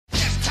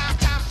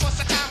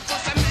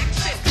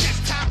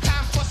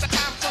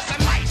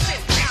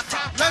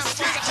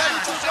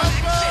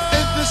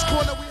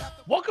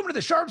to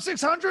the Sharp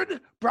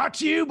 600, brought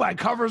to you by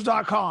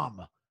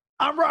Covers.com.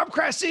 I'm Rob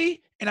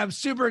Cressy, and I'm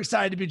super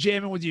excited to be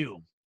jamming with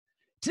you.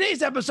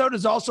 Today's episode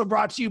is also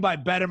brought to you by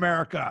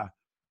BetAmerica.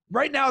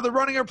 Right now, they're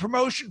running a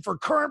promotion for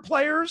current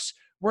players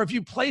where if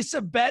you place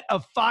a bet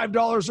of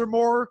 $5 or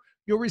more,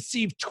 you'll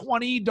receive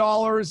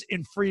 $20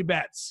 in free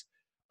bets.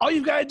 All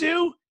you've got to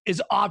do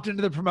is opt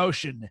into the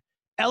promotion.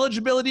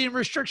 Eligibility and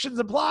restrictions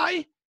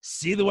apply.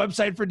 See the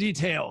website for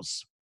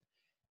details.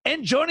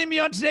 And joining me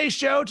on today's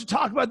show to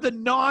talk about the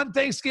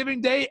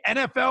non-Thanksgiving Day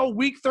NFL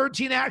Week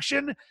 13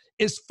 action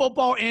is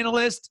football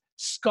analyst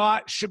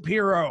Scott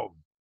Shapiro.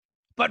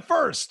 But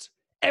first,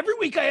 every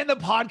week I end the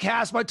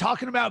podcast by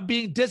talking about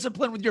being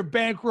disciplined with your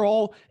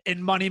bankroll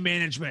and money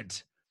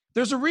management.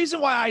 There's a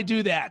reason why I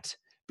do that,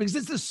 because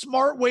it's the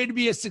smart way to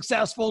be a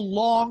successful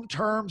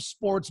long-term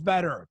sports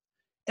bettor.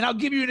 And I'll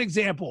give you an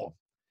example.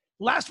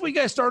 Last week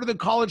I started the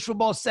college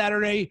football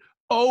Saturday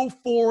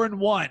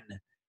 0-4-1.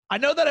 I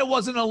know that I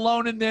wasn't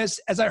alone in this,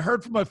 as I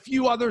heard from a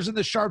few others in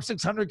the Sharp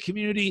 600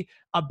 community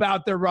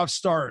about their rough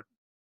start.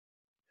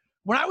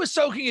 When I was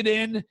soaking it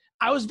in,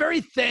 I was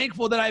very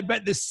thankful that I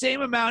bet the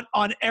same amount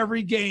on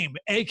every game,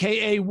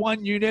 aka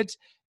 1 unit,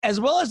 as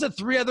well as the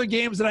 3 other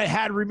games that I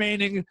had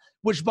remaining,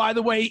 which, by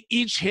the way,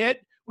 each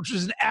hit, which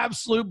was an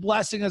absolute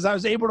blessing, as I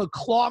was able to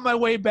claw my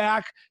way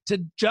back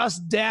to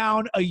just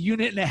down 1.5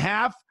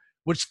 units,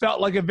 which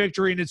felt like a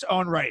victory in its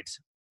own right.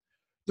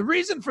 The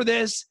reason for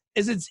this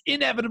is it's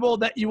inevitable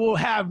that you will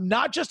have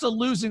not just a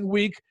losing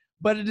week,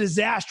 but a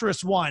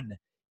disastrous one.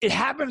 It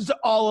happens to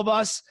all of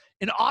us,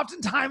 and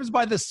oftentimes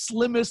by the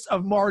slimmest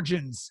of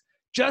margins.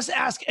 Just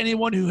ask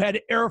anyone who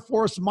had Air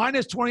Force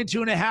minus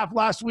 22.5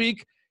 last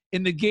week,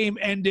 and the game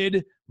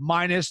ended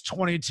minus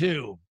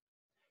 22.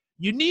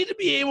 You need to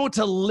be able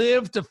to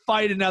live to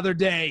fight another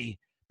day,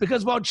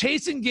 because while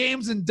chasing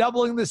games and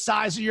doubling the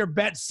size of your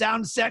bet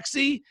sounds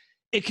sexy,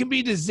 it can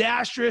be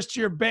disastrous to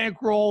your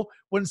bankroll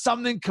when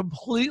something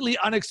completely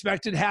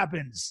unexpected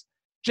happens.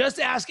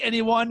 Just ask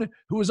anyone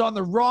who was on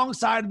the wrong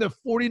side of the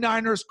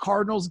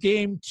 49ers-Cardinals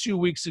game 2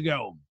 weeks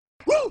ago.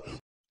 Woo!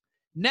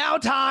 Now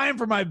time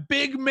for my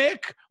Big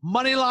Mick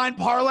Moneyline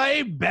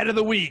Parlay Bet of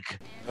the Week.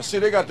 Now see,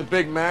 they got the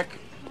Big Mac.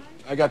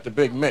 I got the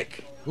Big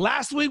Mick.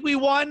 Last week we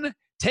won,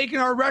 taking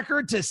our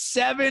record to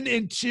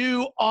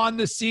 7-2 on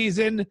the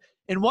season.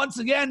 And once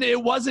again,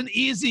 it wasn't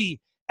easy,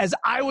 as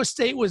Iowa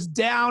State was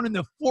down in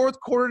the fourth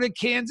quarter to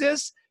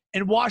Kansas,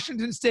 and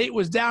Washington State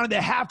was down in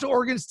the half to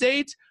Oregon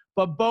State,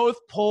 but both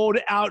pulled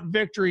out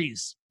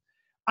victories.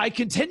 I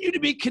continue to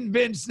be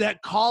convinced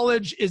that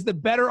college is the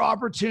better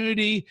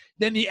opportunity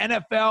than the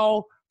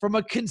NFL from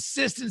a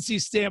consistency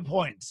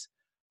standpoint.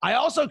 I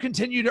also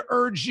continue to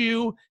urge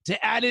you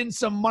to add in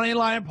some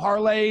moneyline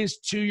parlays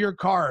to your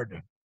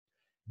card.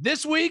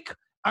 This week,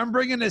 I'm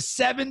bringing a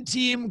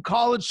 7-team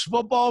college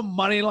football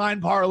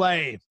moneyline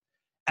parlay.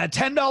 A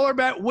 $10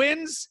 bet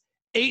wins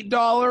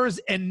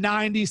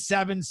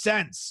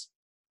 $8.97.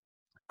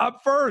 Up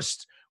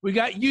first, we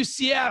got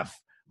UCF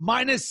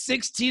minus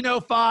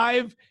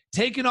 1605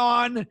 taking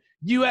on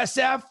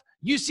USF.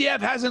 UCF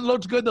hasn't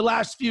looked good the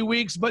last few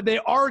weeks, but they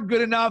are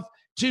good enough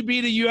to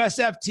beat a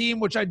USF team,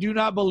 which I do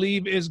not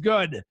believe is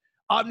good.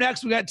 Up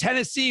next, we got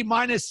Tennessee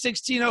minus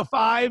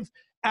 1605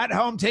 at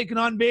home taking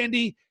on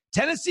Vandy.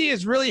 Tennessee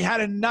has really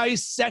had a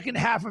nice second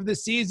half of the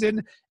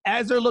season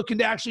as they're looking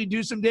to actually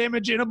do some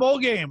damage in a bowl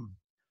game.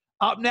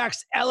 Up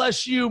next,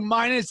 LSU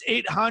minus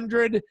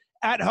 800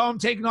 at home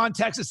taking on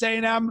Texas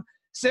A&M.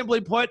 Simply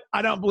put,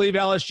 I don't believe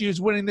LSU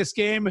is winning this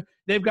game.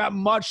 They've got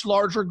much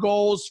larger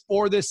goals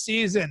for this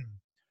season.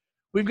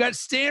 We've got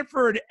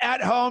Stanford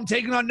at home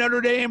taking on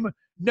Notre Dame.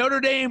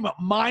 Notre Dame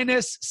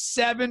minus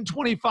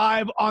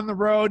 725 on the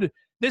road.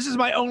 This is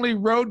my only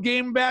road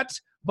game bet,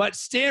 but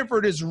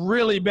Stanford is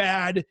really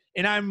bad,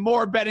 and I'm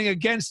more betting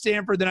against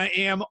Stanford than I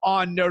am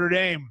on Notre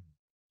Dame.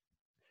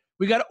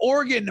 We got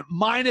Oregon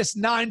minus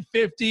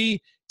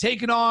 950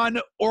 taking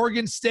on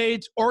Oregon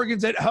State.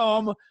 Oregon's at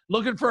home,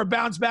 looking for a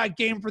bounce-back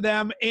game for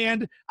them,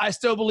 and I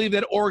still believe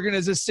that Oregon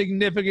is a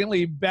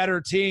significantly better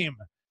team.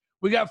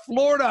 We got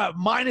Florida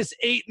minus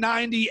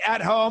 890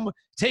 at home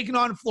taking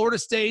on Florida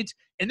State,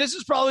 and this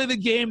is probably the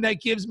game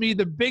that gives me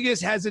the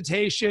biggest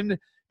hesitation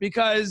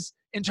because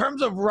in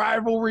terms of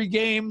rivalry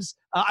games,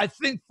 I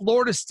think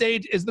Florida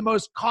State is the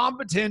most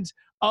competent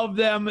of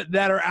them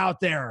that are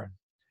out there.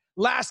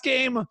 Last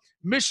game,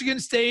 Michigan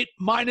State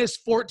minus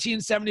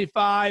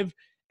 1475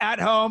 at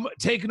home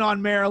taking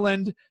on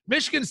Maryland.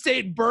 Michigan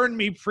State burned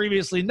me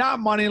previously, not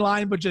money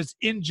line, but just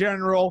in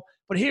general.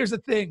 But here's the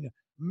thing.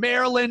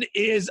 Maryland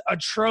is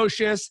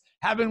atrocious,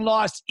 having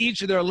lost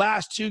each of their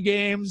last 2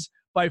 games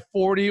by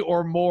 40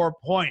 or more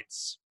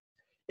points.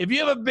 If you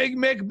have a Big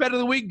Mick Bet of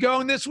the Week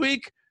going this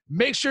week,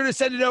 make sure to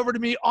send it over to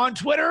me on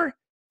Twitter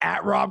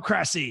at Rob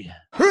Cressy.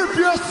 If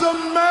you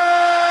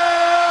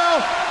smell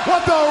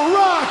what the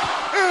Rock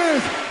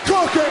is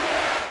cooking.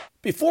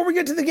 Before we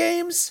get to the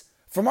games,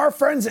 from our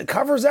friends at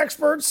Covers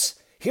Experts,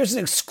 here's an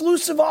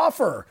exclusive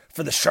offer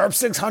for the Sharp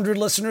 600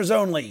 listeners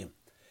only.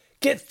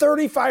 Get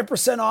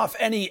 35% off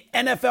any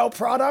NFL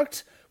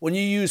product when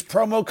you use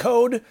promo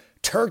code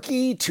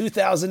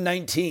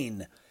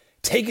TURKEY2019.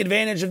 Take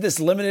advantage of this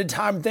limited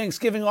time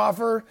Thanksgiving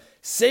offer,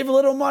 save a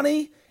little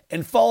money,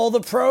 and follow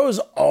the pros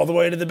all the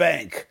way to the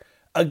bank.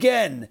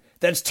 Again,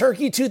 that's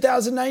Turkey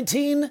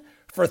 2019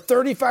 for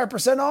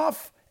 35%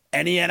 off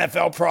any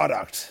NFL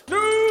product.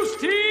 News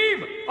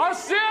team,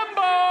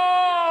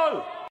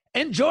 assemble!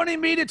 And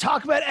joining me to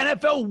talk about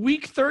NFL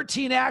Week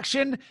 13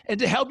 action and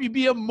to help you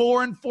be a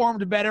more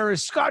informed bettor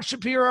is Scott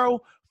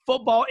Shapiro,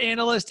 football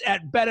analyst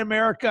at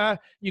BetAmerica.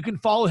 You can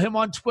follow him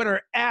on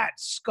Twitter at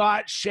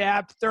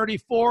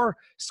ScottShap34.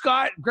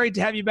 Scott, great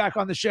to have you back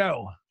on the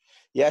show.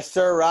 Yes,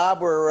 sir, Rob.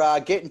 We're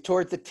getting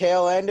towards the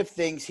tail end of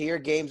things here.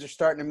 Games are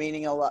starting to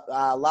mean a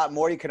lot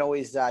more. You can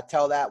always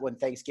tell that when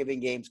Thanksgiving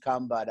games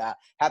come. But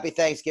happy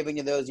Thanksgiving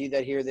to those of you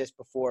that hear this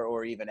before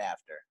or even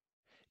after.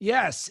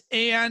 Yes,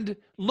 and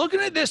looking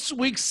at this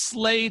week's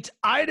slate,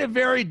 I had a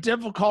very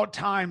difficult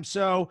time.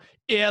 So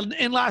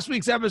in last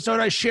week's episode,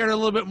 I shared a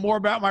little bit more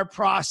about my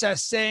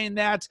process, saying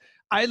that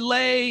I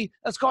lay,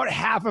 let's call it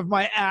half of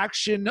my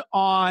action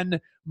on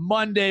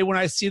Monday when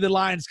I see the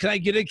lines. Can I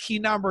get a key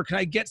number? Can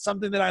I get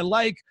something that I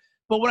like?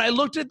 But when I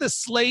looked at the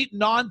slate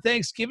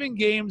non-Thanksgiving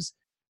games,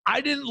 I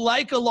didn't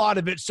like a lot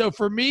of it. So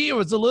for me, it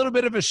was a little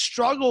bit of a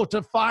struggle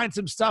to find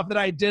some stuff that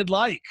I did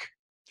like.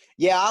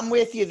 Yeah, I'm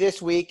with you this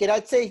week, and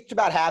I'd say it's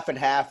about half and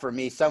half for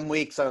me. Some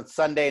weeks on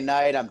Sunday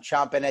night, I'm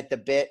chomping at the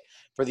bit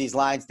for these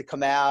lines to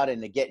come out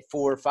and to get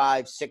 4,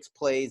 5, 6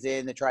 plays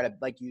in to try to,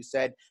 like you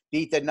said,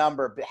 beat the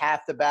number.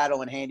 Half the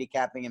battle in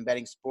handicapping and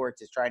betting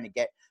sports is trying to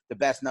get the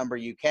best number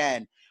you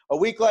can. A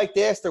week like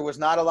this, there was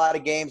not a lot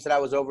of games that I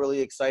was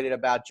overly excited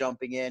about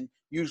jumping in.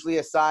 Usually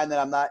a sign that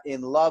I'm not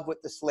in love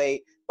with the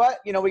slate. But,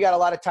 you know, we got a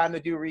lot of time to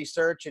do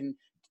research and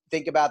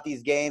think about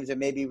these games, and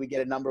maybe we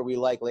get a number we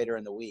like later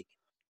in the week.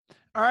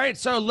 All right,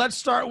 so let's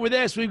start with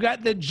this. We've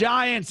got the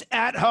Giants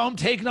at home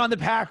taking on the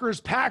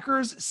Packers.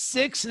 Packers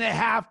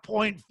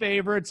 6.5-point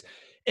favorites.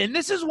 And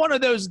this is one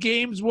of those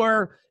games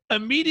where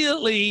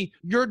immediately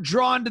you're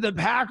drawn to the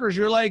Packers.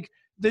 You're like,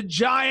 the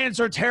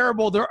Giants are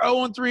terrible. They're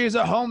 0-3 as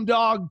a home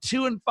dog,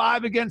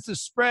 2-5 against the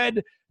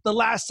spread the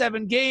last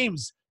 7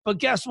 games. But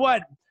guess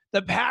what?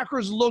 The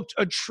Packers looked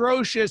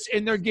atrocious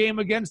in their game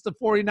against the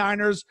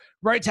 49ers.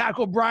 Right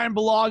tackle Brian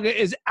Bulaga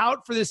is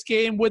out for this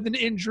game with an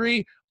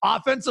injury.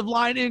 Offensive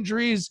line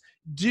injuries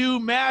do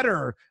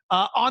matter.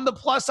 On the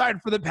plus side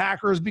for the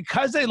Packers,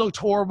 because they looked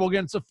horrible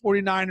against the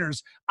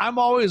 49ers, I'm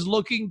always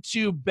looking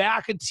to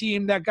back a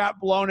team that got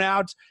blown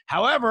out.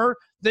 However,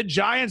 the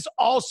Giants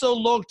also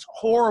looked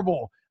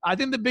horrible. I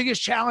think the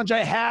biggest challenge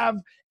I have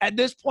at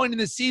this point in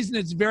the season,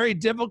 it's very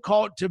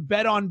difficult to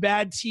bet on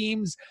bad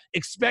teams,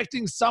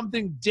 expecting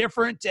something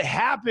different to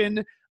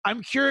happen.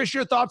 I'm curious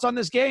your thoughts on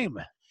this game.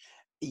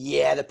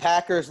 Yeah, the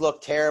Packers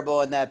looked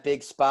terrible in that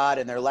big spot,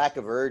 and their lack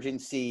of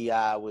urgency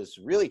was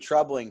really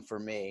troubling for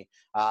me.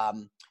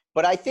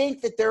 But I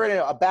think that they're in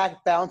a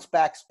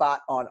bounce-back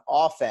spot on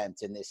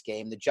offense in this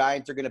game. The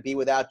Giants are going to be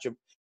without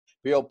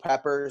Jabril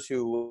Peppers,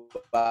 who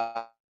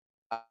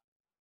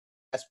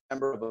best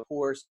member of a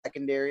poor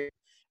secondary.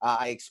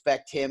 I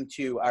expect them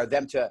to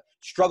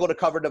struggle to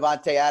cover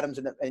Devontae Adams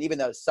and even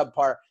the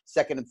subpar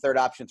second and third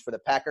options for the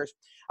Packers.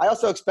 I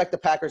also expect the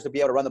Packers to be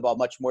able to run the ball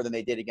much more than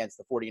they did against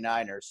the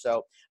 49ers.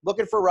 So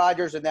looking for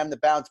Rodgers and them to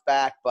bounce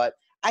back, but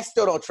I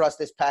still don't trust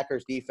this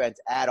Packers defense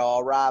at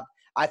all, Rob.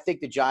 I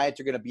think the Giants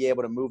are going to be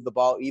able to move the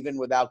ball even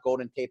without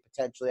Golden Tate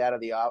potentially out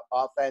of the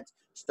offense.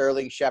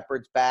 Sterling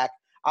Shepard's back.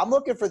 I'm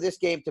looking for this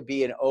game to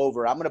be an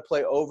over. I'm going to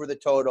play over the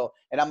total,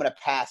 and I'm going to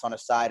pass on a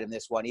side in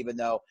this one, even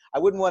though I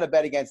wouldn't want to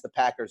bet against the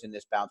Packers in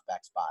this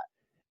bounce-back spot.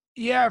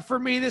 Yeah, for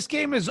me, this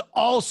game is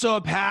also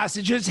a pass.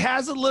 It just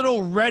has a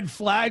little red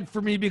flag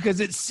for me because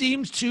it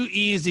seems too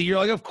easy. You're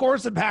like, of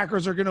course the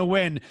Packers are going to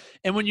win.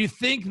 And when you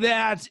think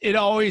that, it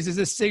always is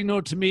a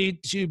signal to me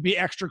to be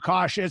extra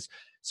cautious.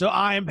 So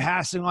I am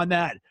passing on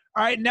that.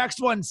 All right, next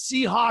one,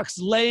 Seahawks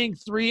laying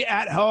 3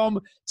 at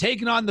home,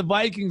 taking on the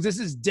Vikings. This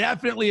is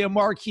definitely a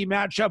marquee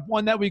matchup,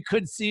 one that we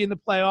could see in the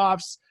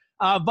playoffs.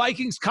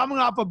 Vikings coming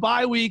off a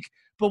bye week,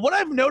 but what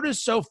I've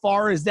noticed so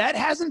far is that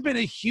hasn't been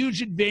a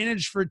huge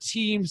advantage for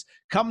teams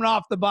coming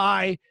off the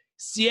bye.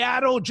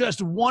 Seattle just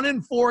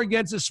 1-4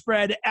 against the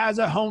spread as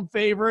a home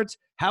favorite.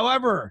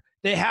 However,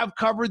 they have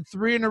covered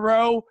 3 in a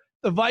row.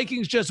 The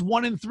Vikings just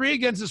 1-3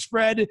 against the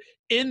spread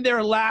in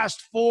their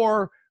last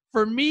 4.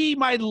 For me,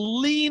 my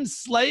lean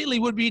slightly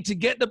would be to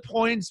get the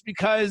points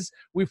because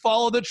we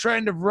follow the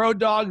trend of road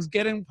dogs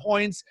getting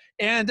points.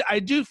 And I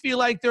do feel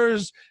like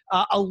there's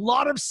a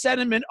lot of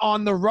sentiment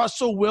on the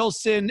Russell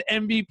Wilson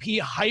MVP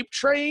hype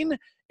train.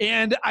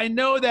 And I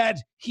know that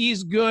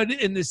he's good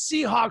and the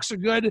Seahawks are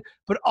good,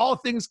 but all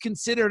things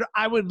considered,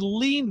 I would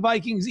lean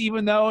Vikings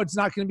even though it's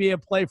not going to be a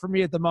play for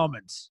me at the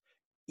moment.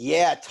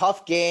 Yeah,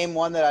 tough game,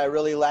 one that I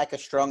really lack a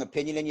strong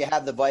opinion in. You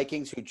have the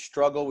Vikings who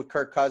struggle with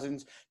Kirk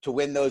Cousins to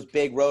win those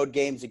big road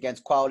games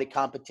against quality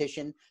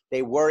competition.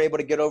 They were able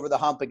to get over the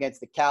hump against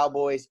the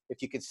Cowboys.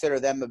 If you consider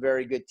them a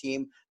very good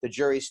team, the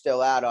jury's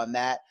still out on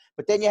that.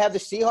 But then you have the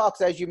Seahawks,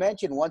 as you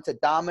mentioned, once a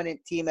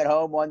dominant team at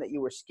home, one that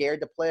you were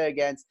scared to play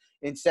against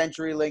in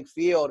CenturyLink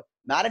Field.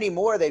 Not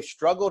anymore. They've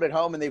struggled at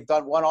home, and they've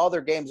won all their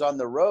games on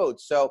the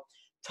road. So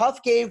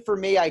Tough game for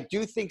me. I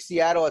do think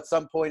Seattle at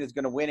some point is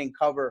going to win and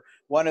cover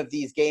one of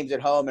these games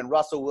at home, and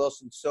Russell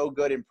Wilson's so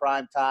good in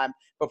prime time,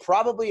 but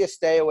probably a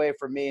stay away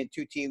from me and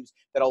two teams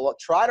that'll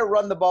try to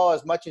run the ball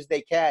as much as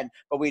they can,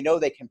 but we know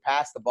they can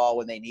pass the ball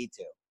when they need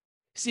to.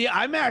 See,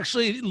 I'm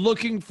actually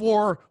looking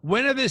for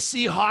when are the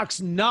Seahawks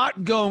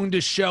not going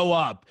to show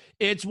up?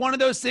 It's one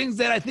of those things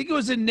that I think it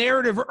was a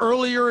narrative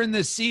earlier in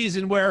the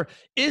season where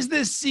is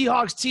this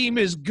Seahawks team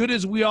as good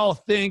as we all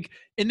think?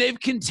 And they've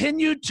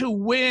continued to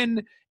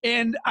win,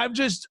 and I've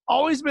just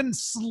always been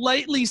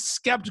slightly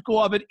skeptical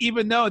of it,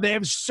 even though they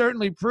have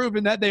certainly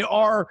proven that they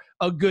are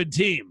a good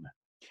team.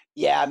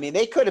 Yeah, I mean,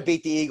 they could have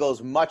beat the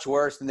Eagles much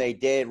worse than they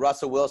did.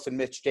 Russell Wilson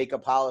missed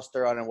Jacob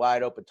Hollister on a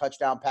wide-open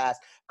touchdown pass,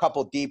 a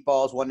couple deep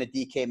balls, one to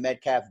DK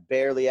Metcalf,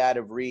 barely out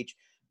of reach.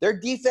 Their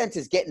defense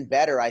is getting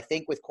better. I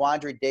think with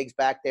Quandre Diggs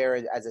back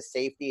there as a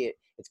safety,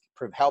 it's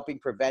helping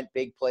prevent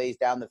big plays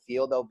down the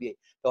field.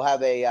 They'll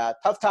have a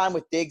tough time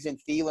with Diggs and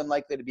Thielen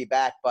likely to be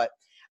back. But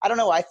I don't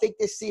know. I think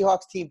this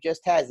Seahawks team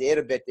just has it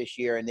a bit this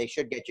year, and they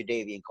should get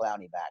Jadeveon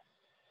Clowney back.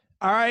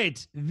 All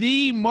right,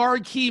 the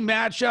marquee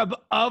matchup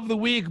of the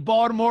week,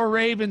 Baltimore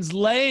Ravens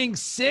laying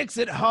 6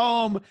 at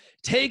home,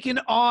 taking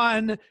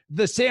on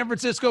the San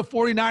Francisco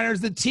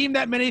 49ers, the team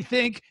that many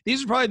think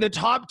these are probably the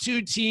top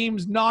two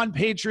teams,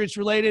 non-Patriots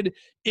related,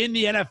 in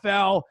the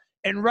NFL.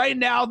 And right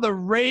now, the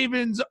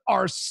Ravens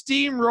are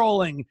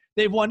steamrolling.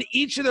 They've won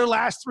each of their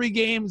last 3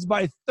 games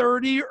by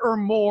 30 or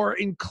more,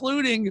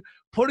 including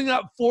putting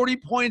up 40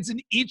 points in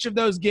each of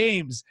those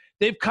games.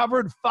 They've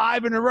covered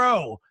 5 in a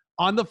row.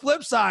 On the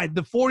flip side,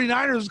 the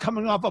 49ers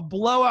coming off a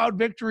blowout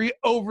victory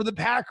over the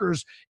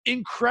Packers.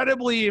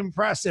 Incredibly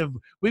impressive.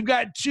 We've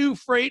got 2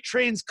 freight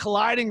trains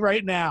colliding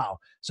right now.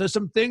 So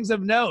some things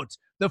of note.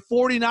 The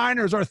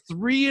 49ers are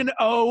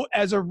 3-0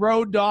 as a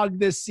road dog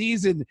this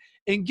season.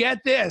 And get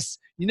this,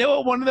 you know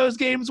what one of those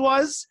games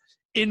was?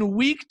 In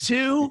week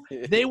 2,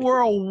 they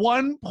were a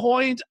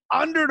 1-point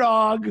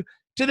underdog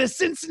to the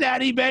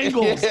Cincinnati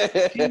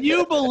Bengals. Can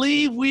you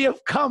believe we have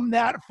come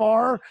that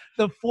far?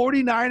 The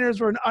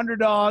 49ers were an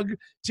underdog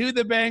to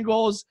the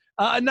Bengals.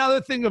 Another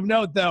thing of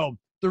note, though,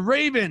 the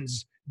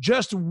Ravens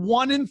just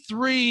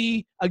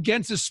 1-3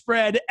 against the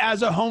spread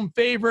as a home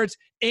favorite,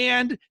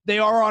 and they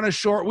are on a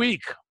short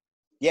week.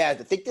 Yeah, I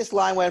think this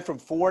line went from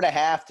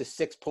 4.5 to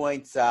 6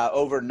 points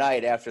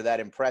overnight after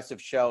that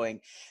impressive showing.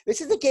 This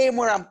is the game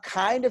where I'm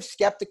kind of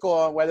skeptical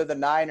on whether the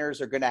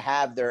Niners are going to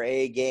have their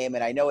A game.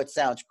 And I know it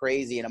sounds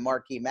crazy in a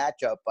marquee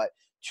matchup, but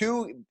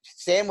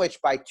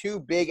sandwiched by 2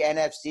 big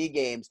NFC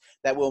games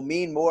that will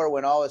mean more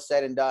when all is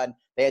said and done.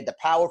 They had the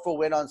powerful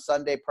win on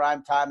Sunday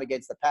prime time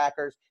against the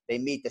Packers. They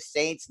meet the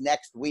Saints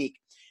next week.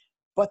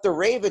 But the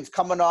Ravens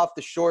coming off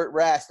the short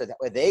rest,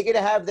 are they going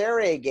to have their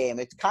A game?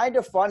 It's kind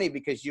of funny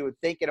because you would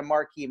think in a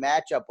marquee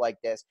matchup like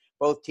this,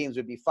 both teams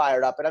would be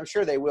fired up, and I'm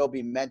sure they will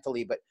be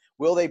mentally, but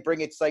will they bring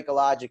it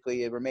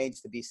psychologically? It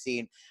remains to be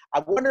seen.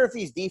 I wonder if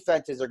these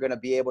defenses are going to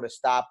be able to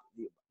stop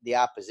the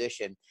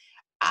opposition.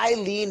 I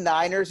lean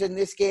Niners in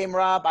this game,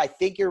 Rob. I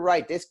think you're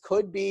right. This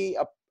could be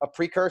a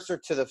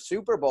precursor to the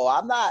Super Bowl.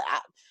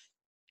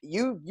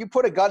 You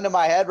put a gun to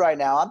my head right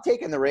now. I'm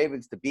taking the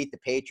Ravens to beat the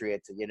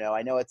Patriots. You know,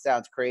 I know it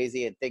sounds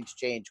crazy and things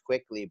change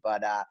quickly,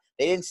 but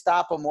they didn't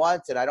stop them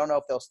once, and I don't know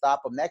if they'll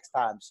stop them next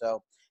time.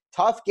 So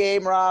tough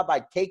game, Rob.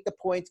 I take the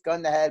points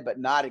gun to head, but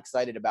not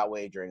excited about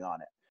wagering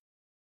on it.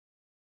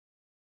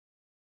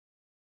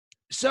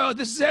 So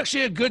this is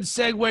actually a good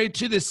segue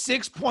to the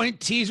 6-point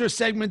teaser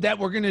segment that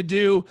we're going to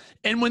do.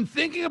 And when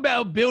thinking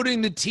about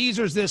building the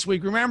teasers this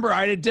week, remember,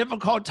 I had a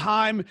difficult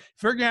time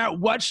figuring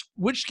out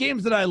which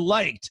games that I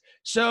liked.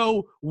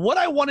 So what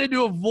I wanted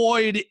to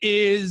avoid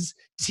is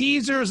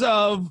teasers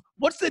of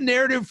what's the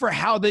narrative for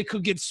how they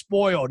could get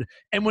spoiled.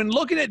 And when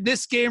looking at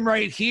this game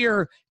right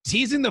here,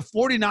 teasing the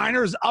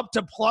 49ers up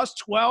to plus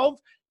 12,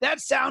 that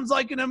sounds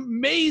like an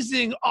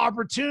amazing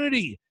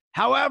opportunity.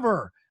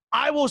 However,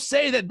 I will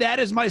say that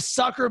is my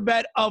sucker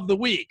bet of the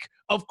week.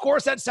 Of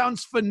course, that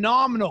sounds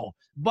phenomenal,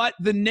 but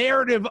the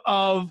narrative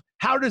of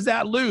how does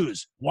that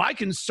lose? Well, I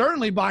can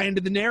certainly buy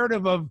into the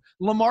narrative of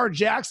Lamar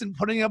Jackson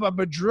putting up a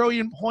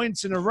bajillion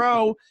points in a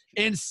row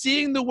and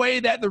seeing the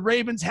way that the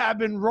Ravens have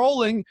been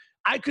rolling.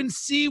 I can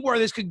see where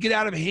this could get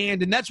out of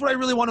hand, and that's what I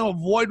really want to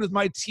avoid with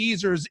my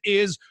teasers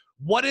is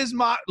look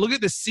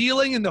at the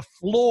ceiling and the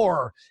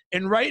floor.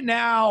 And right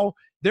now,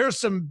 there's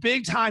some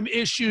big-time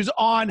issues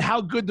on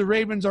how good the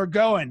Ravens are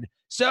going.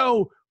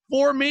 So,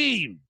 for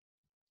me,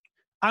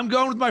 I'm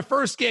going with my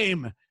first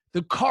game,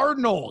 the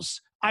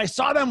Cardinals. I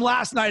saw them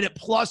last night at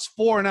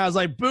 +4, and I was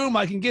like, boom,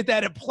 I can get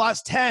that at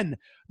 +10.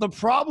 The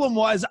problem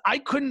was I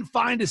couldn't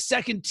find a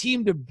second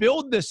team to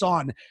build this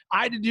on.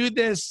 I had to do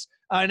this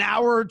an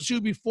hour or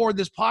two before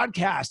this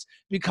podcast.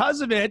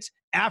 Because of it,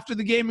 after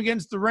the game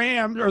against the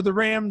Rams, or the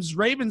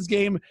Rams-Ravens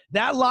game,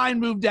 that line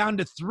moved down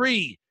to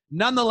 3.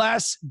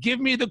 Nonetheless,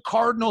 give me the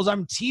Cardinals.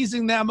 I'm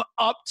teasing them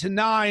up to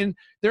 9.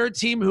 They're a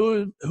team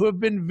who have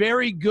been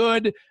very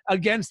good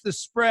against the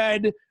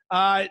spread,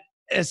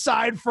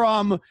 aside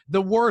from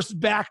the worst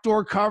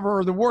backdoor cover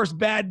or the worst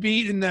bad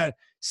beat in the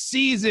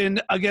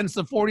season against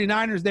the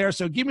 49ers there.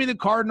 So give me the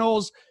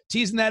Cardinals,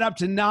 teasing that up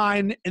to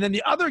 9. And then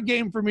the other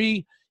game for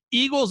me,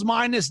 Eagles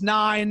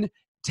 -9,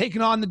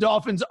 taking on the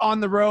Dolphins on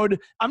the road.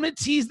 I'm going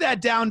to tease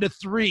that down to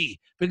 3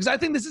 because I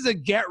think this is a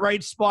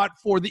get-right spot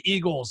for the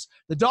Eagles.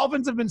 The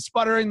Dolphins have been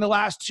sputtering the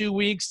last 2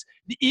 weeks.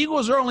 The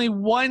Eagles are only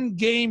 1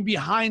 game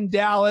behind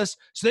Dallas,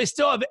 so they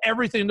still have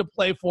everything to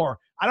play for.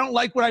 I don't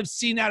like what I've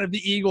seen out of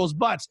the Eagles,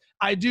 but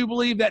I do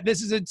believe that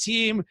this is a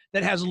team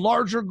that has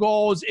larger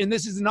goals, and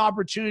this is an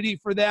opportunity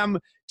for them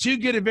to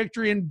get a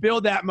victory and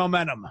build that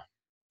momentum.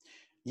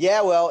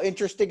 Yeah, well,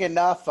 interesting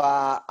enough,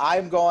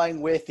 I'm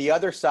going with the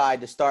other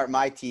side to start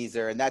my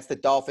teaser, and that's the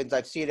Dolphins.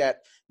 I've seen it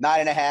at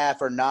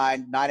 9.5 or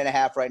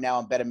 9.5 right now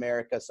on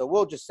BetAmerica. So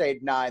we'll just say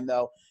 9,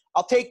 though.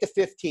 I'll take the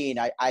 15.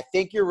 I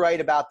think you're right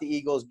about the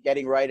Eagles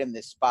getting right in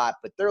this spot,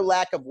 but their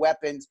lack of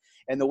weapons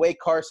and the way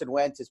Carson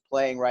Wentz is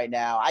playing right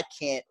now, I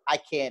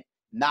can't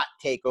not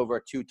take over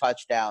 2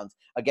 touchdowns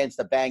against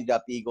a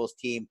banged-up Eagles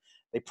team.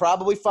 They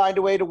probably find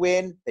a way to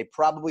win. They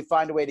probably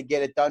find a way to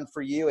get it done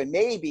for you and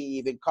maybe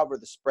even cover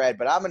the spread.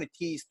 But I'm going to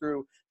tease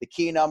through the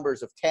key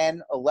numbers of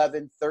 10,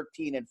 11,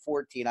 13, and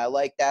 14. I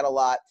like that a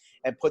lot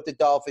and put the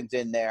Dolphins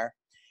in there.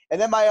 And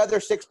then my other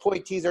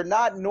 6-point teaser,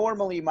 not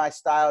normally my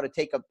style to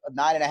take a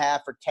 9.5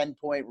 or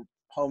 10-point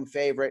home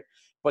favorite,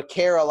 but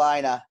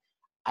Carolina,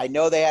 I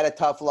know they had a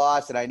tough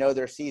loss and I know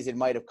their season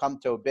might have come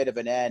to a bit of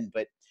an end,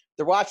 but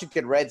the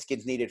Washington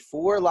Redskins needed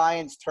 4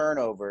 Lions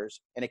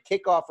turnovers and a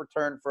kickoff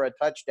return for a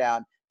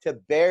touchdown to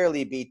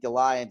barely beat the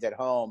Lions at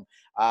home.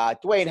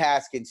 Dwayne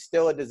Haskins,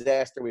 still a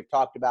disaster. We've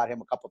talked about him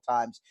a couple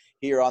times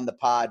here on the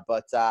pod,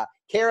 but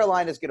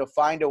Carolina's going to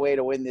find a way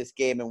to win this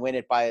game and win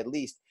it by at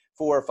least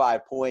 4 or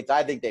 5 points.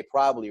 I think they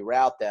probably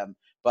rout them,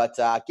 but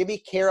give me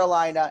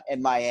Carolina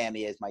and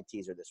Miami as my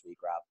teaser this week,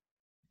 Rob.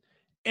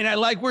 And I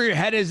like where your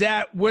head is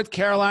at with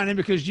Carolina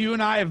because you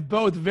and I have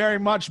both very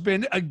much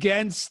been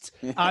against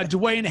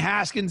Dwayne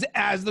Haskins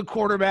as the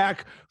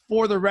quarterback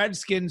for the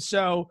Redskins.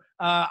 So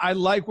I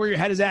like where your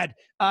head is at.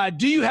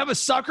 Do you have a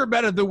sucker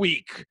bet of the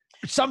week?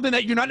 Something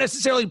that you're not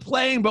necessarily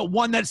playing, but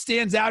one that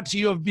stands out to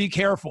you of be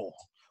careful.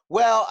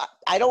 Well,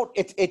 I don't.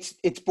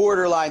 It's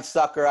borderline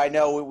sucker. I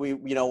know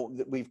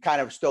we've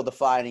kind of still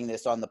defining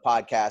this on the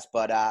podcast,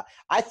 but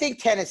I think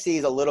Tennessee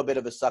is a little bit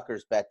of a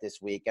sucker's bet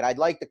this week, and I'd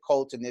like the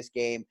Colts in this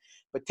game.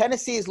 But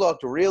Tennessee's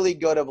looked really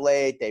good of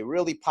late. They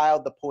really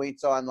piled the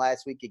points on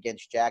last week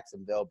against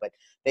Jacksonville, but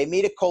they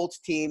meet a Colts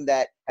team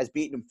that has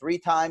beaten them 3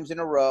 times in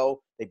a row.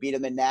 They beat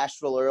them in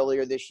Nashville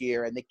earlier this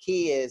year, and the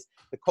key is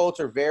the Colts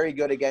are very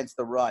good against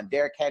the run.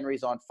 Derrick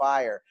Henry's on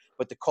fire.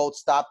 But the Colts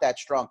stopped that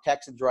strong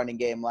Texans running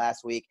game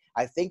last week.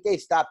 I think they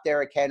stopped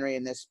Derrick Henry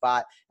in this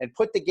spot and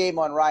put the game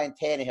on Ryan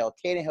Tannehill.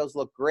 Tannehill's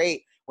looked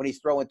great when he's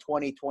throwing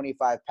 20,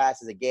 25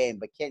 passes a game,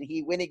 but can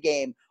he win a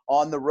game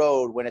on the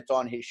road when it's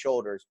on his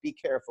shoulders? Be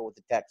careful with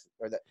the Texans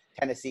or the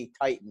Tennessee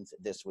Titans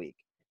this week.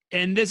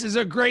 And this is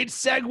a great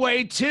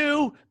segue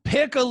to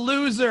pick a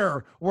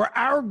loser, where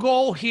our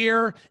goal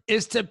here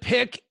is to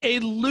pick a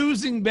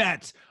losing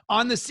bet.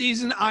 On the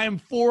season, I am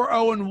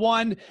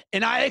 4-0-1,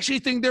 and I actually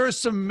think there is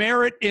some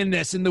merit in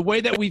this, in the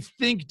way that we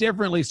think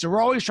differently. So we're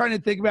always trying to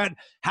think about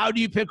how do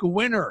you pick a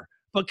winner,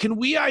 but can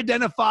we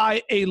identify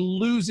a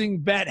losing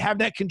bet, have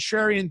that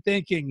contrarian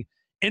thinking?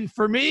 And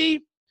for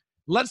me,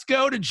 let's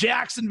go to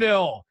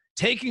Jacksonville,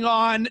 taking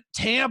on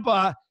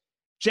Tampa.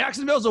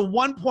 Jacksonville's a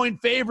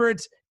 1-point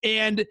favorite,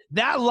 and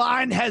that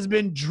line has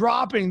been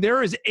dropping.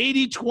 There is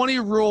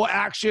 80-20 rule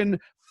action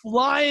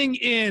flying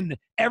in.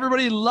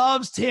 Everybody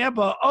loves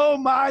Tampa. Oh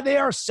my, they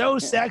are so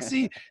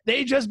sexy.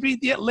 They just beat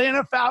the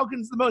Atlanta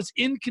Falcons, the most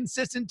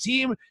inconsistent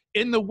team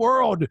in the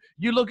world.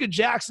 You look at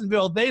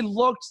Jacksonville, they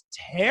looked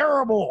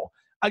terrible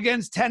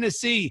against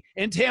Tennessee,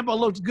 and Tampa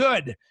looked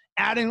good.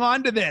 Adding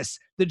on to this,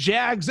 the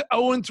Jags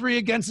 0-3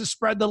 against the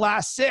spread the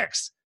last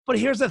 6. But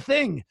here's the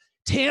thing,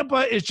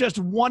 Tampa is just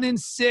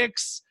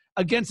 1-6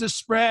 against the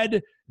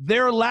spread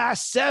their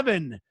last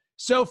 7.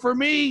 So for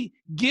me,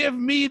 give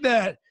me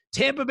the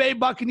Tampa Bay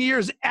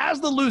Buccaneers as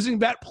the losing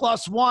bet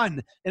 +1.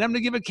 And I'm going to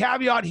give a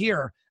caveat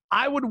here.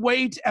 I would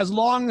wait as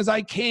long as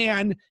I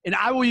can, and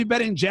I will be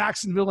betting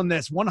Jacksonville in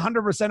this.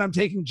 100% I'm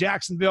taking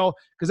Jacksonville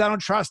because I don't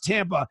trust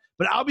Tampa.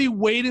 But I'll be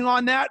waiting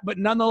on that. But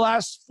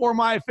nonetheless, for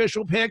my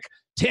official pick,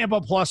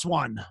 Tampa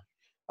 +1.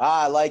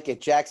 I like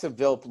it.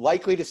 Jacksonville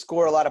likely to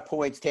score a lot of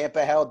points.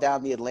 Tampa held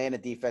down the Atlanta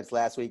defense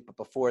last week, but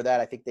before that,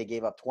 I think they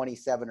gave up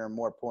 27 or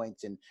more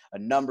points in a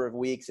number of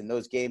weeks, and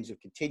those games have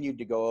continued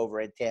to go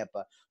over in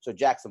Tampa. So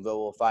Jacksonville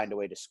will find a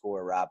way to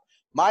score, Rob.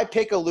 My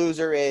pick a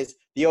loser is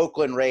the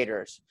Oakland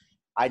Raiders.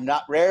 I'm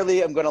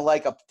going to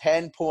like a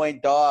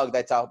 10-point dog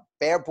that's a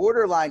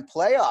borderline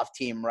playoff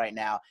team right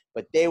now,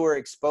 but they were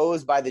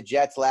exposed by the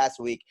Jets last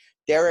week.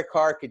 Derek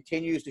Carr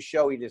continues to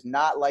show he does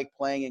not like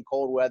playing in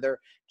cold weather.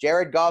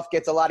 Jared Goff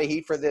gets a lot of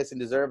heat for this,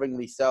 and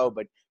deservingly so,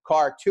 but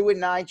Carr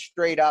 2-9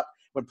 straight up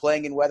when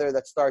playing in weather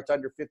that starts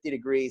under 50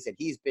 degrees, and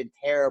he's been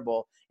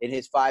terrible in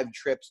his 5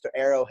 trips to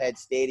Arrowhead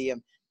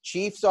Stadium.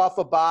 Chiefs off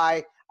a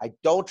bye. I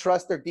don't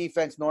trust their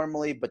defense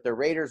normally, but the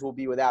Raiders will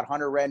be without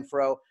Hunter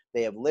Renfrow.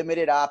 They have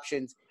limited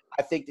options.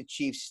 I think the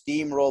Chiefs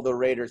steamroll the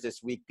Raiders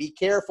this week. Be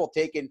careful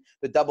taking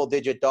the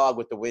double-digit dog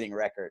with the winning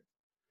record.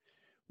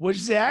 Which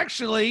is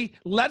actually,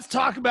 let's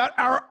talk about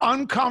our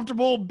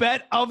uncomfortable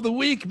bet of the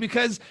week,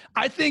 because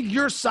I think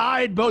your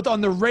side, both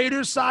on the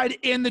Raiders side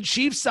and the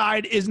Chiefs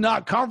side, is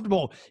not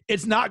comfortable.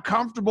 It's not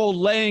comfortable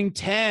laying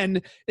 10,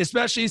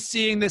 especially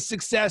seeing the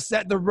success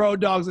that the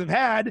Road Dogs have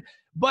had.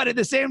 But at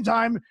the same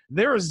time,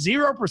 they're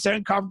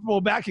 0%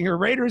 comfortable backing a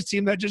Raiders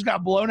team that just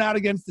got blown out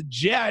against the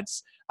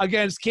Jets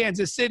against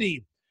Kansas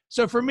City.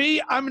 So for me,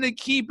 I'm going to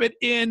keep it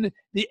in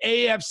the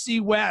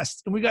AFC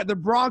West. And we got the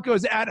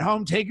Broncos at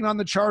home taking on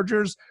the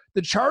Chargers.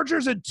 The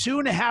Chargers are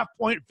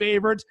 2.5-point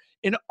favorites,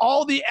 and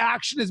all the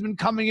action has been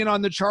coming in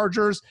on the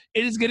Chargers.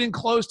 It is getting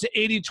close to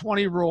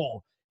 80-20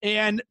 rule.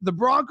 And the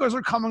Broncos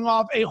are coming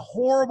off a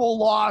horrible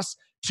loss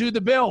to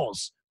the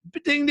Bills.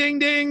 Ding, ding,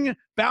 ding.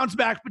 Bounce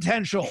back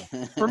potential.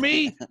 For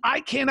me, I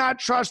cannot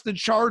trust the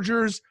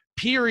Chargers,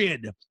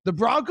 period. The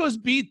Broncos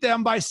beat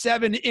them by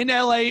 7 in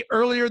LA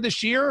earlier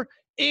this year,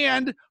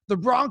 and the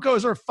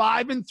Broncos are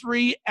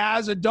 5-3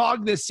 as a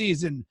dog this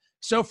season.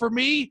 So for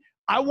me,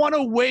 I want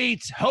to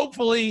wait,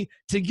 hopefully,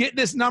 to get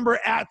this number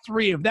at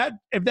 3.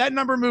 If that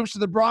number moves to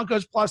the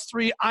Broncos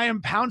 +3, I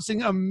am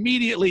pouncing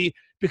immediately,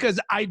 because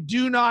I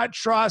do not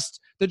trust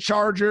the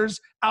Chargers,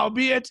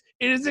 albeit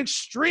it is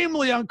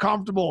extremely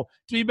uncomfortable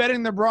to be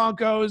betting the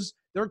Broncos,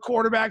 their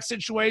quarterback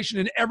situation,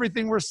 and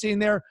everything we're seeing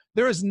there.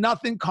 There is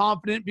nothing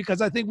confident,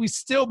 because I think we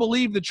still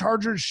believe the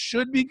Chargers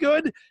should be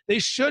good. They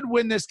should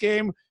win this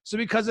game. So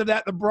because of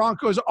that, the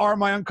Broncos are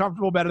my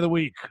uncomfortable bet of the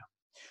week.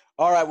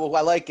 All right, well,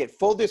 I like it.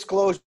 Full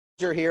disclosure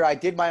here, I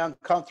did my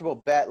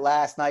uncomfortable bet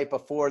last night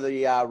before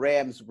the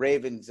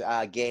Rams-Ravens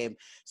game.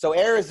 So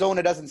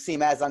Arizona doesn't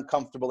seem as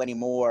uncomfortable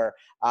anymore.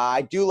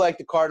 I do like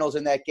the Cardinals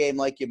in that game,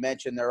 like you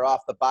mentioned. They're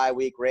off the bye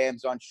week,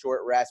 Rams on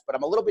short rest. But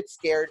I'm a little bit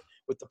scared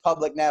with the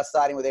public now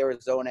siding with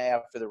Arizona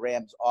after the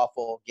Rams'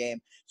 awful game.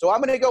 So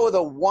I'm going to go with a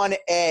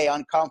 1A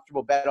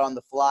uncomfortable bet on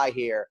the fly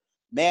here.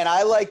 Man,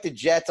 I like the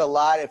Jets a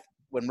lot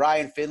when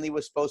Ryan Finley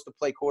was supposed to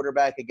play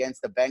quarterback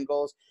against the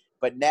Bengals.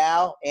 But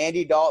now,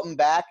 Andy Dalton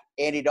back.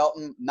 Andy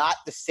Dalton, not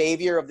the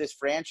savior of this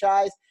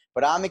franchise,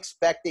 but I'm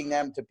expecting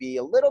them to be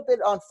a little bit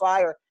on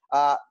fire.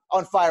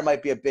 On fire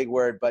might be a big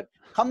word, but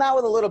come out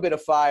with a little bit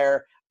of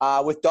fire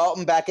with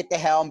Dalton back at the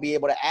helm, be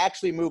able to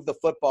actually move the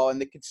football. And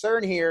the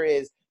concern here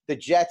is the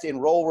Jets in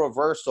role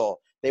reversal.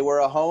 They were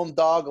a home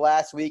dog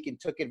last week and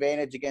took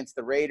advantage against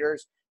the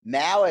Raiders.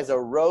 Now as a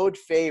road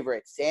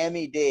favorite,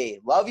 Sammy D.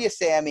 Love you,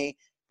 Sammy,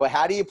 but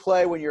how do you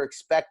play when you're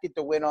expected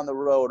to win on the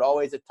road?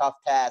 Always a tough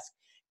task.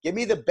 Give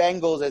me the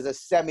Bengals as a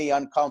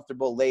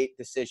semi-uncomfortable late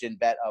decision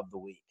bet of the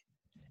week.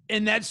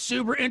 And that's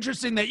super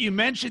interesting that you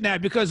mentioned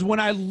that, because when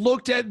I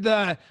looked at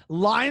the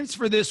lines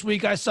for this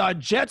week, I saw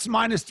Jets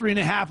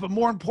 -3.5. But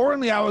more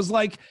importantly, I was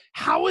like,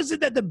 how is it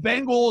that the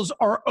Bengals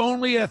are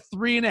only a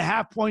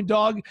 3.5-point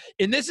dog?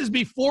 And this is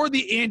before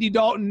the Andy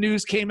Dalton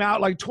news came out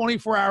like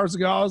 24 hours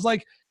ago. I was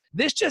like,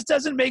 this just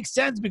doesn't make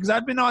sense, because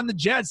I've been on the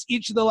Jets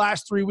each of the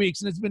last 3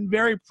 weeks, and it's been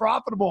very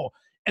profitable.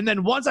 And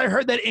then once I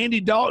heard that Andy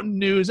Dalton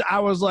news, I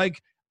was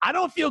like, I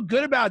don't feel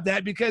good about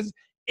that, because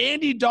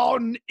Andy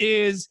Dalton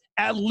is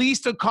at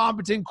least a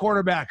competent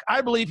quarterback. I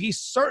believe he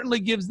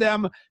certainly gives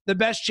them the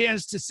best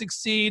chance to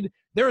succeed.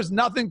 There is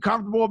nothing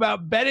comfortable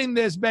about betting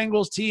this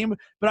Bengals team,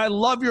 but I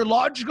love your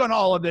logic on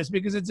all of this,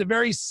 because it's a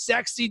very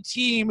sexy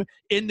team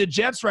in the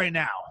Jets right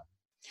now.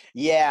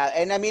 Yeah,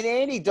 and I mean,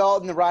 Andy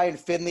Dalton and Ryan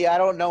Finley, I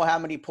don't know how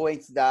many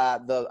points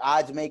the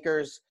odds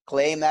makers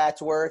claim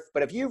that's worth,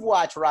 but if you've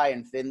watched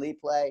Ryan Finley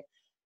play,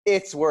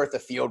 it's worth a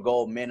field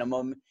goal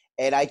minimum.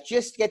 And I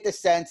just get the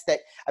sense that,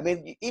 I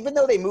mean, even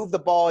though they moved the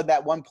ball in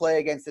that one play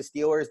against the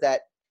Steelers,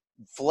 that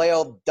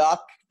flailed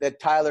duck that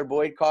Tyler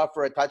Boyd caught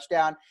for a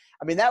touchdown,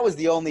 I mean, that was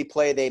the only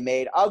play they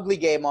made. Ugly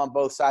game on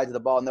both sides of the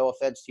ball, no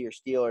offense to your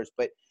Steelers.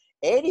 But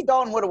Andy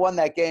Dalton would have won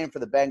that game for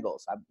the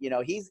Bengals. You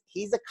know, he's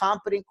a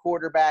competent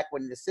quarterback.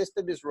 When the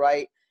system is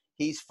right,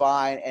 he's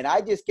fine. And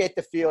I just get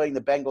the feeling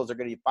the Bengals are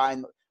going to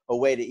find a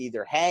way to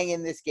either hang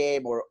in this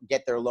game or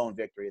get their lone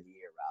victory of the year,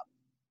 Rob.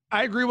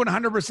 I agree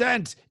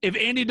 100%. If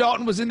Andy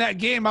Dalton was in that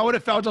game, I would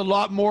have felt a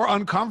lot more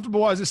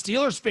uncomfortable as a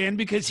Steelers fan,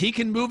 because he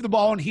can move the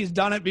ball and he's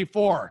done it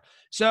before.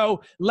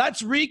 So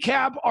let's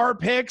recap our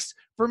picks.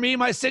 For me,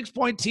 my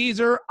 6-point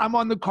teaser, I'm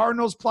on the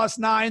Cardinals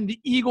 +9, the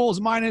Eagles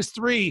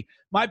 -3.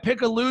 My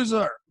pick a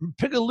loser,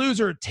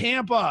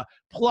 Tampa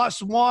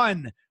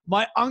 +1.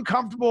 My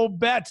uncomfortable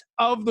bet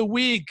of the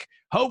week,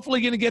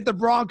 hopefully going to get the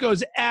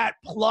Broncos at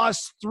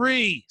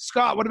 +3.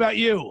 Scott, what about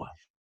you?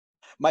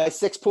 My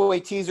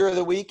 6-point teaser of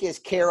the week is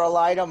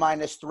Carolina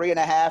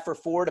 -3.5 or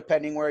 4,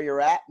 depending where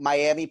you're at.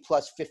 Miami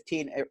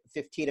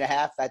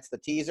 +15.5. That's the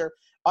teaser.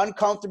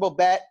 Uncomfortable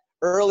bet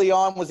early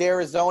on was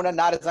Arizona,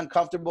 not as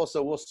uncomfortable.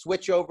 So we'll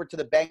switch over to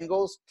the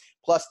Bengals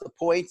plus the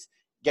points.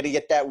 Going to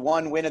get that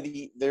one win of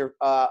the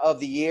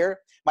year.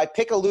 My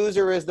pick a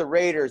loser is the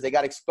Raiders. They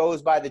got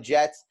exposed by the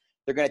Jets.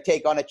 They're going to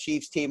take on a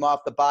Chiefs team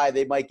off the bye.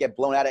 They might get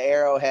blown out of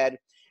Arrowhead.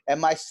 And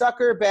my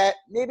sucker bet,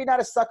 maybe not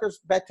a sucker's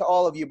bet to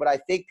all of you, but I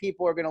think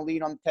people are going to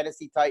lean on the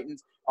Tennessee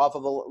Titans off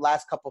of the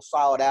last couple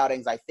solid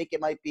outings. I think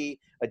it might be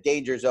a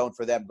danger zone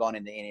for them going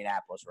into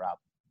Indianapolis, Rob.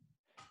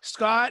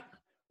 Scott,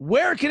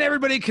 where can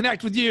everybody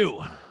connect with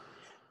you?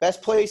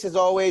 Best place is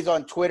always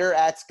on Twitter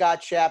at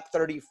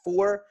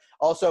ScottShap34.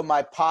 Also,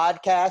 my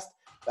podcast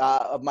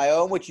of my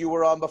own, which you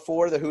were on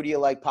before, the Who Do You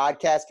Like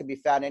podcast, can be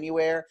found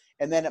anywhere.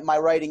 And then my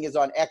writing is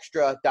on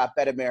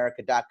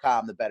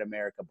extra.betamerica.com, the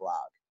BetAmerica blog.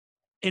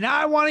 And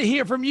I want to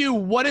hear from you.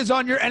 What is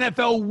on your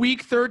NFL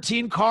Week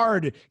 13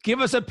 card?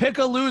 Give us a pick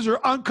a loser,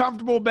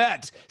 uncomfortable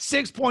bet,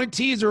 6-point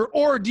teaser,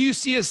 or do you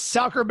see a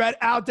sucker bet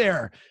out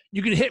there?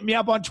 You can hit me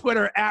up on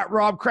Twitter at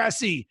Rob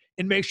Cressy,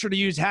 and make sure to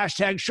use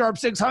hashtag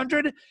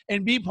Sharp600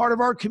 and be part of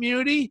our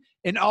community,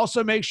 and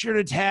also make sure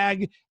to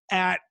tag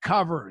at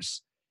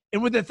Covers.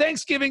 And with the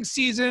Thanksgiving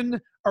season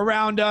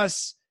around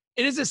us,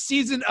 it is a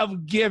season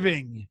of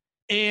giving.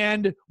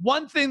 And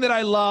one thing that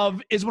I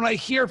love is when I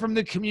hear from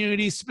the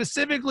community,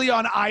 specifically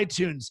on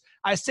iTunes.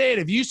 I say it,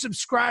 if you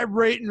subscribe,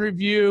 rate, and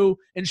review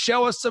and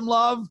show us some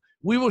love,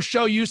 we will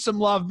show you some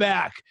love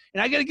back.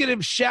 And I got to give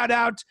a shout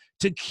out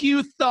to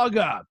Q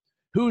Thugga,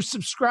 who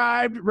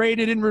subscribed,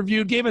 rated, and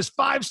reviewed, gave us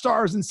 5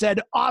 stars and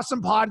said,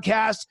 awesome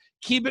podcast.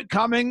 Keep it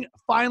coming.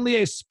 Finally,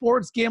 a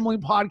sports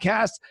gambling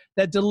podcast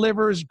that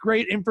delivers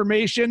great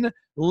information.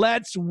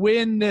 Let's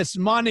win this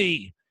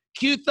money.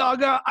 Q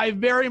Thugga, I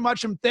very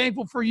much am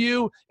thankful for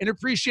you and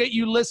appreciate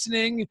you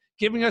listening,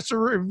 giving us a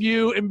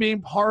review, and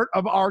being part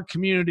of our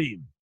community.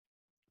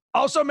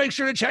 Also, make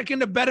sure to check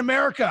into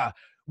BetAmerica,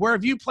 where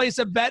if you place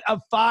a bet of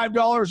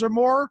 $5 or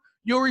more,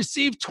 you'll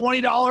receive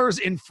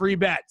 $20 in free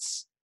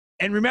bets.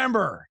 And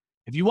remember,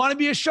 if you want to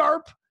be a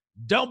sharp,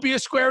 don't be a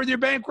square with your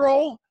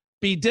bankroll.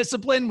 Be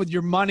disciplined with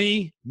your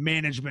money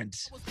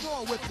management.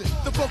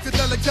 The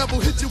Funkadelic devil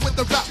hit you with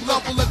the rap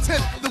level of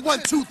 10. The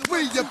 1, 2,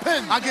 3, your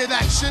pen. I get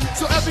action,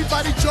 so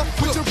everybody jump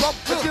with your rump.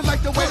 If you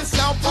like the way the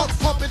sound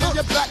pump it in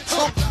your back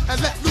trunk. And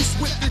let loose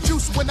with the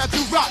juice when I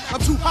do rock.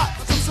 I'm too hot,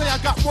 some say I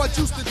got more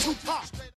juice than Tupac.